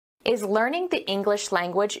Is learning the English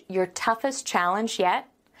language your toughest challenge yet?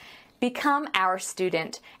 Become our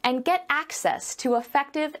student and get access to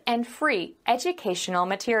effective and free educational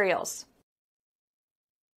materials.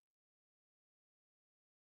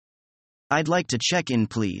 I'd like to check in,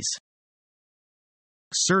 please.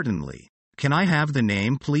 Certainly. Can I have the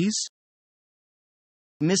name, please?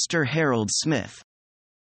 Mr. Harold Smith.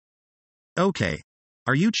 Okay.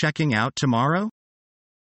 Are you checking out tomorrow?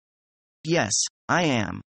 Yes, I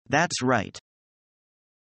am. That's right.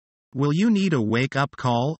 Will you need a wake-up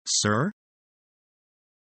call, sir?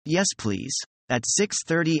 Yes, please. At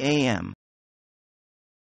 6:30 a.m.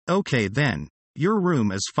 Okay then. Your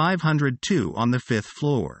room is 502 on the 5th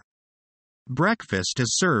floor. Breakfast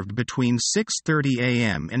is served between 6:30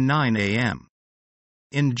 a.m. and 9 a.m.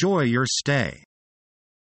 Enjoy your stay.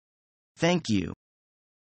 Thank you.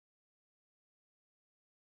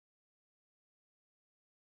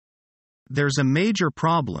 There's a major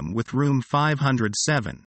problem with room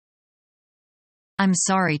 507. I'm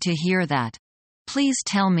sorry to hear that. Please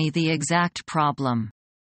tell me the exact problem.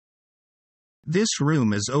 This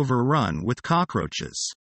room is overrun with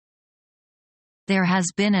cockroaches. There has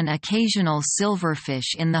been an occasional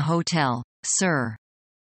silverfish in the hotel, sir.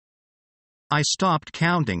 I stopped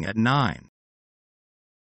counting at 9.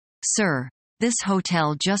 Sir, this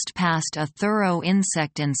hotel just passed a thorough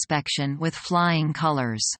insect inspection with flying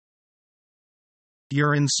colors.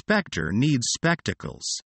 Your inspector needs spectacles.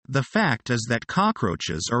 The fact is that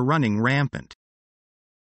cockroaches are running rampant.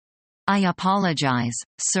 I apologize,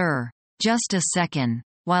 sir. Just a second,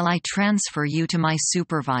 while I transfer you to my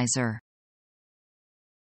supervisor.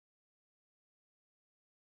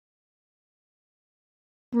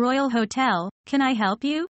 Royal Hotel, can I help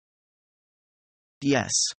you?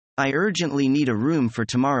 Yes. I urgently need a room for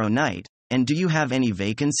tomorrow night, and do you have any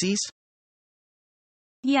vacancies?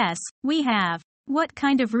 Yes, we have. What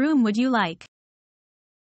kind of room would you like?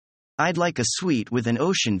 I'd like a suite with an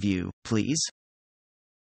ocean view, please.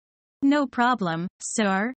 No problem,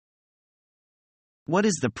 sir. What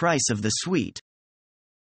is the price of the suite?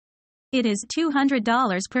 It is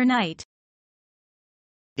 $200 per night.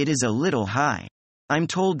 It is a little high. I'm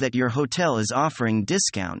told that your hotel is offering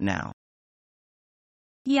discount now.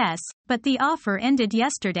 Yes, but the offer ended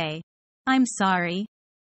yesterday. I'm sorry.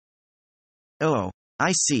 Oh,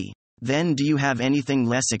 I see. Then do you have anything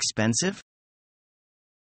less expensive?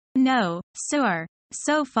 No, sir.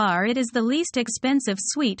 So far it is the least expensive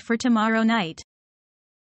suite for tomorrow night.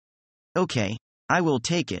 Okay, I will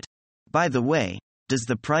take it. By the way, does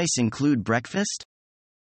the price include breakfast?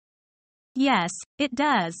 Yes, it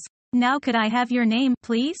does. Now could I have your name,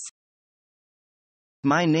 please?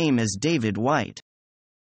 My name is David White.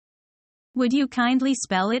 Would you kindly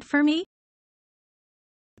spell it for me?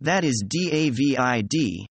 That is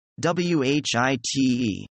DAVID,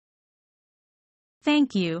 WHITE.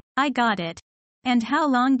 Thank you, I got it. And how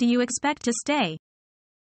long do you expect to stay?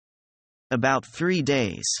 About 3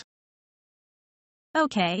 days.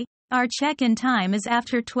 Okay, our check-in time is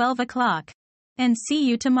after 12 o'clock. And see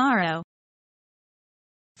you tomorrow.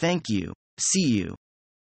 Thank you. See you.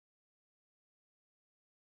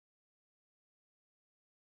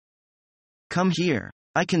 Come here.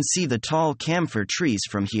 I can see the tall camphor trees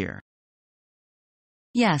from here.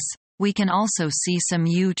 Yes, we can also see some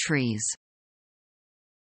yew trees.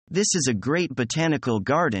 This is a great botanical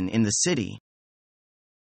garden in the city.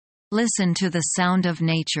 Listen to the sound of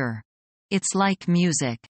nature. It's like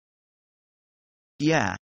music.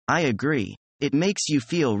 Yeah, I agree. It makes you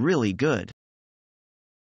feel really good.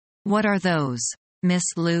 What are those, Miss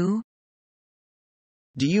Lou?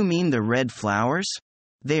 Do you mean the red flowers?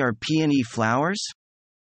 They are peony flowers?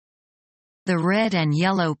 The red and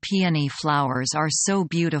yellow peony flowers are so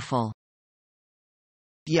beautiful.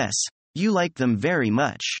 Yes, you like them very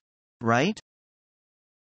much, right?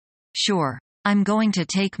 Sure, I'm going to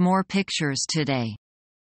take more pictures today.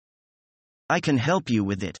 I can help you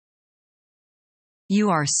with it. You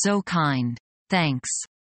are so kind. Thanks.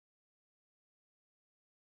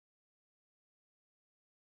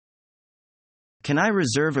 Can I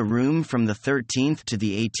reserve a room from the 13th to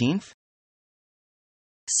the 18th?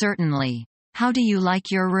 Certainly. How do you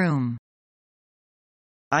like your room?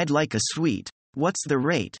 I'd like a suite. What's the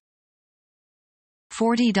rate?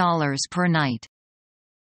 $40 per night.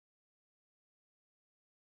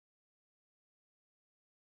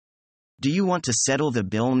 Do you want to settle the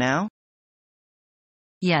bill now?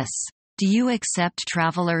 Yes. Do you accept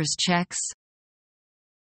traveler's checks?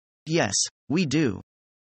 Yes, we do.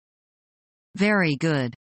 Very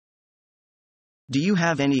good. Do you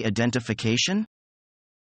have any identification?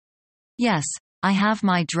 Yes, I have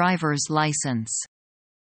my driver's license.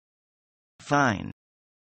 Fine.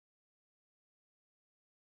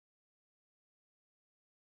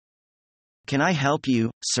 Can I help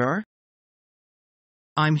you, sir?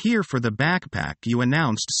 I'm here for the backpack you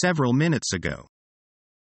announced several minutes ago.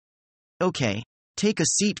 Okay. Take a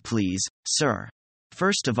seat please, sir.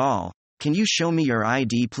 First of all, can you show me your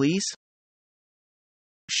ID please?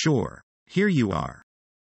 Sure. Here you are.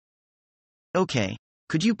 Okay.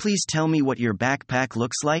 Could you please tell me what your backpack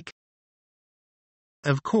looks like?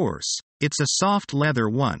 Of course. It's a soft leather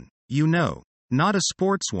one, not a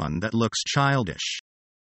sports one that looks childish.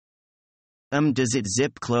 Does it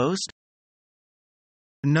zip closed?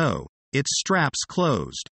 No, its straps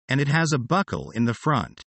closed, and it has a buckle in the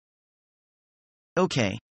front.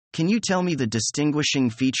 Okay. Can you tell me the distinguishing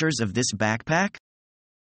features of this backpack?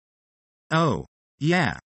 Oh,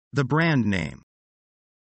 yeah. The brand name.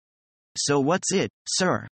 So what's it,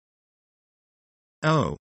 sir?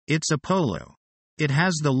 Oh, it's a polo. It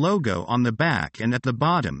has the logo on the back and at the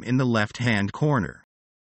bottom in the left-hand corner.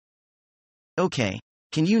 Okay.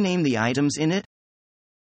 Can you name the items in it?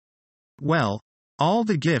 Well, all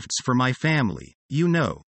the gifts for my family,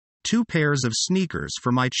 2 pairs of sneakers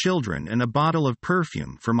for my children and a bottle of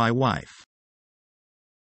perfume for my wife.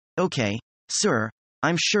 Okay, sir,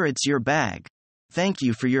 I'm sure it's your bag. Thank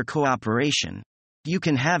you for your cooperation. You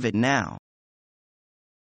can have it now.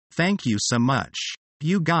 Thank you so much.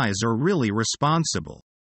 You guys are really responsible.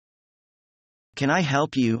 Can I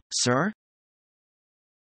help you, sir?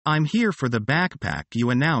 I'm here for the backpack you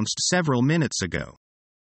announced several minutes ago.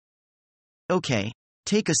 Okay.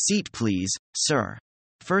 Take a seat please, sir.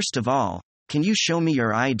 First of all, can you show me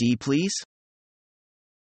your ID please?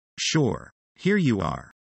 Sure. Here you are.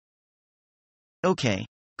 Okay.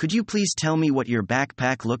 Could you please tell me what your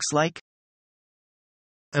backpack looks like?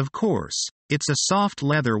 Of course. It's a soft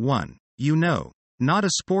leather one, not a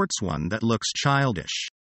sports one that looks childish.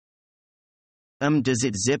 Does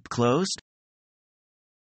it zip closed?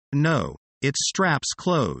 No, its straps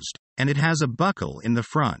closed, and it has a buckle in the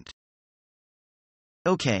front.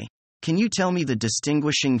 Okay. Can you tell me the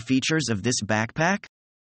distinguishing features of this backpack?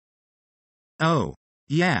 Oh,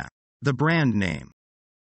 yeah. The brand name.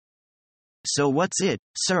 So what's it,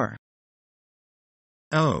 sir?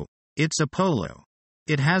 Oh, it's a polo.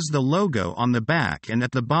 It has the logo on the back and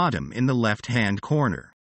at the bottom in the left-hand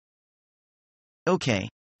corner. Okay.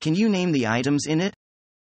 Can you name the items in it?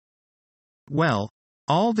 Well,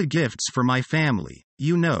 all the gifts for my family,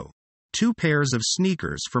 2 pairs of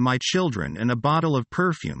sneakers for my children and a bottle of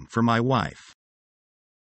perfume for my wife.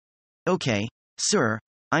 Okay, sir,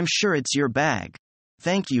 I'm sure it's your bag.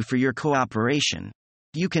 Thank you for your cooperation.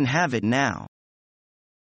 You can have it now.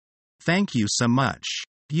 Thank you so much.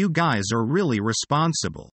 You guys are really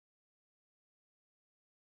responsible.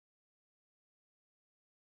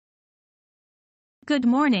 Good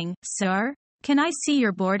morning, sir. Can I see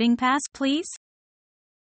your boarding pass, please?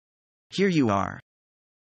 Here you are.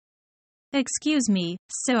 Excuse me,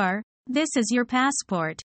 sir. This is your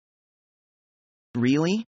passport.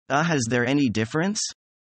 Really? Is there any difference?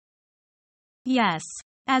 Yes.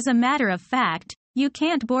 As a matter of fact, you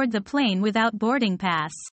can't board the plane without boarding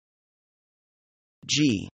pass.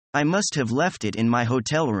 Gee, I must have left it in my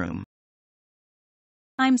hotel room.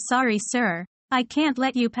 I'm sorry, sir. I can't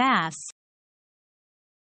let you pass.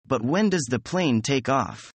 But when does the plane take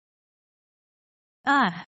off?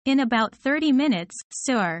 In about 30 minutes,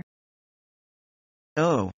 sir.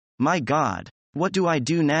 Oh, my God. What do I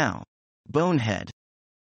do now? Bonehead.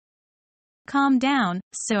 Calm down,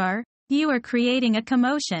 sir. You are creating a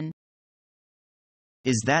commotion.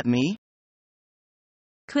 Is that me?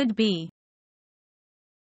 Could be.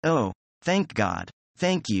 Oh, thank God.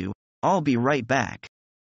 Thank you. I'll be right back.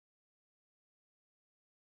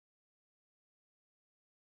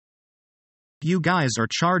 You guys are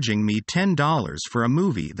charging me $10 for a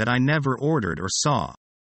movie that I never ordered or saw.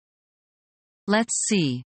 Let's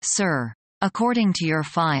see, sir. According to your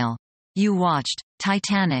file, you watched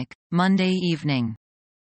Titanic Monday evening.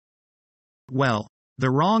 Well,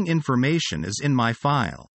 the wrong information is in my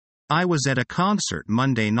file. I was at a concert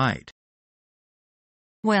Monday night.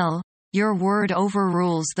 Well, your word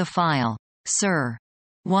overrules the file, sir.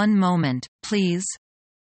 One moment, please.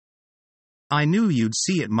 I knew you'd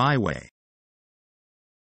see it my way.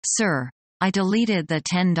 Sir, I deleted the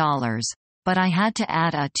 $10, but I had to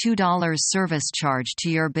add a $2 service charge to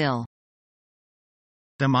your bill.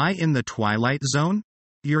 Am I in the Twilight Zone?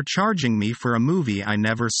 You're charging me for a movie I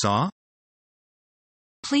never saw?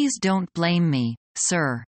 Please don't blame me,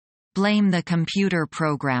 sir. Blame the computer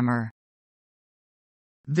programmer.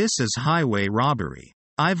 This is highway robbery.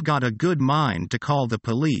 I've got a good mind to call the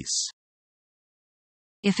police.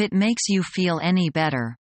 If it makes you feel any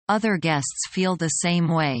better, other guests feel the same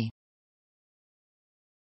way.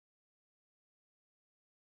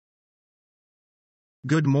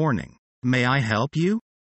 Good morning. May I help you?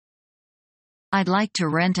 I'd like to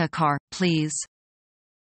rent a car, please.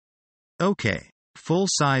 Okay. Full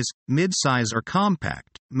size, mid-size or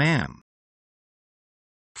compact, ma'am?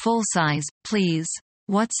 Full size, please.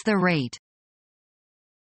 What's the rate?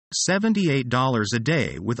 $78 a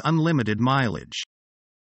day with unlimited mileage.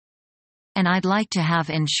 And I'd like to have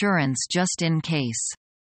insurance just in case.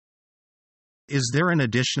 Is there an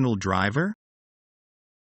additional driver?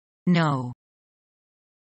 No.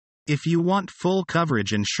 If you want full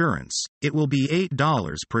coverage insurance, it will be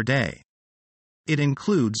 $8 per day. It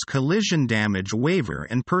includes collision damage waiver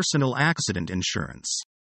and personal accident insurance.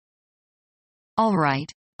 All right,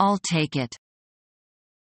 I'll take it.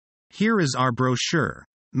 Here is our brochure,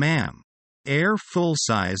 ma'am. Air full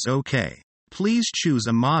size okay. Please choose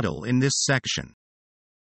a model in this section.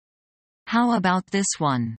 How about this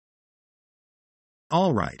one?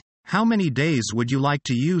 All right. How many days would you like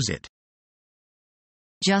to use it?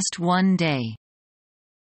 Just one day.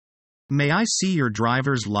 May I see your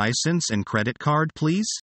driver's license and credit card, please?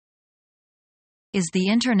 Is the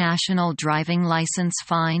international driving license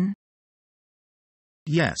fine?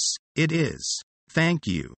 Yes, it is. Thank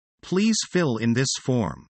you. Please fill in this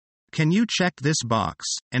form. Can you check this box,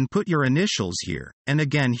 and put your initials here, and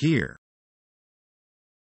again here?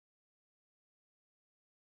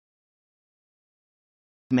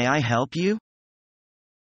 May I help you?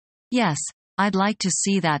 Yes, I'd like to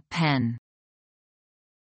see that pen.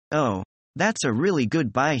 Oh, that's a really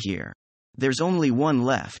good buy here. There's only one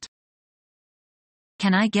left.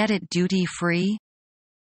 Can I get it duty-free?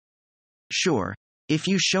 Sure, if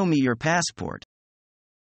you show me your passport.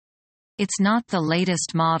 It's not the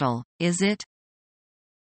latest model, is it?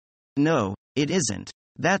 No, it isn't.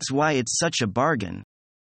 That's why it's such a bargain.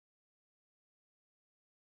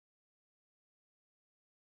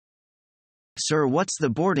 Sir, what's the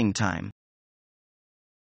boarding time?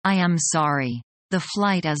 I am sorry. The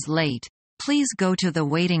flight is late. Please go to the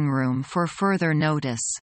waiting room for further notice.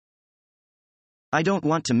 I don't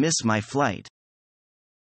want to miss my flight.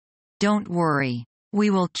 Don't worry. We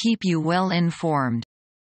will keep you well informed.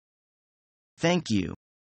 Thank you.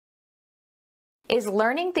 Is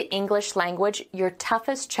learning the English language your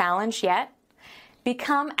toughest challenge yet?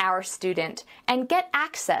 Become our student and get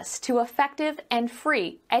access to effective and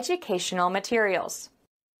free educational materials.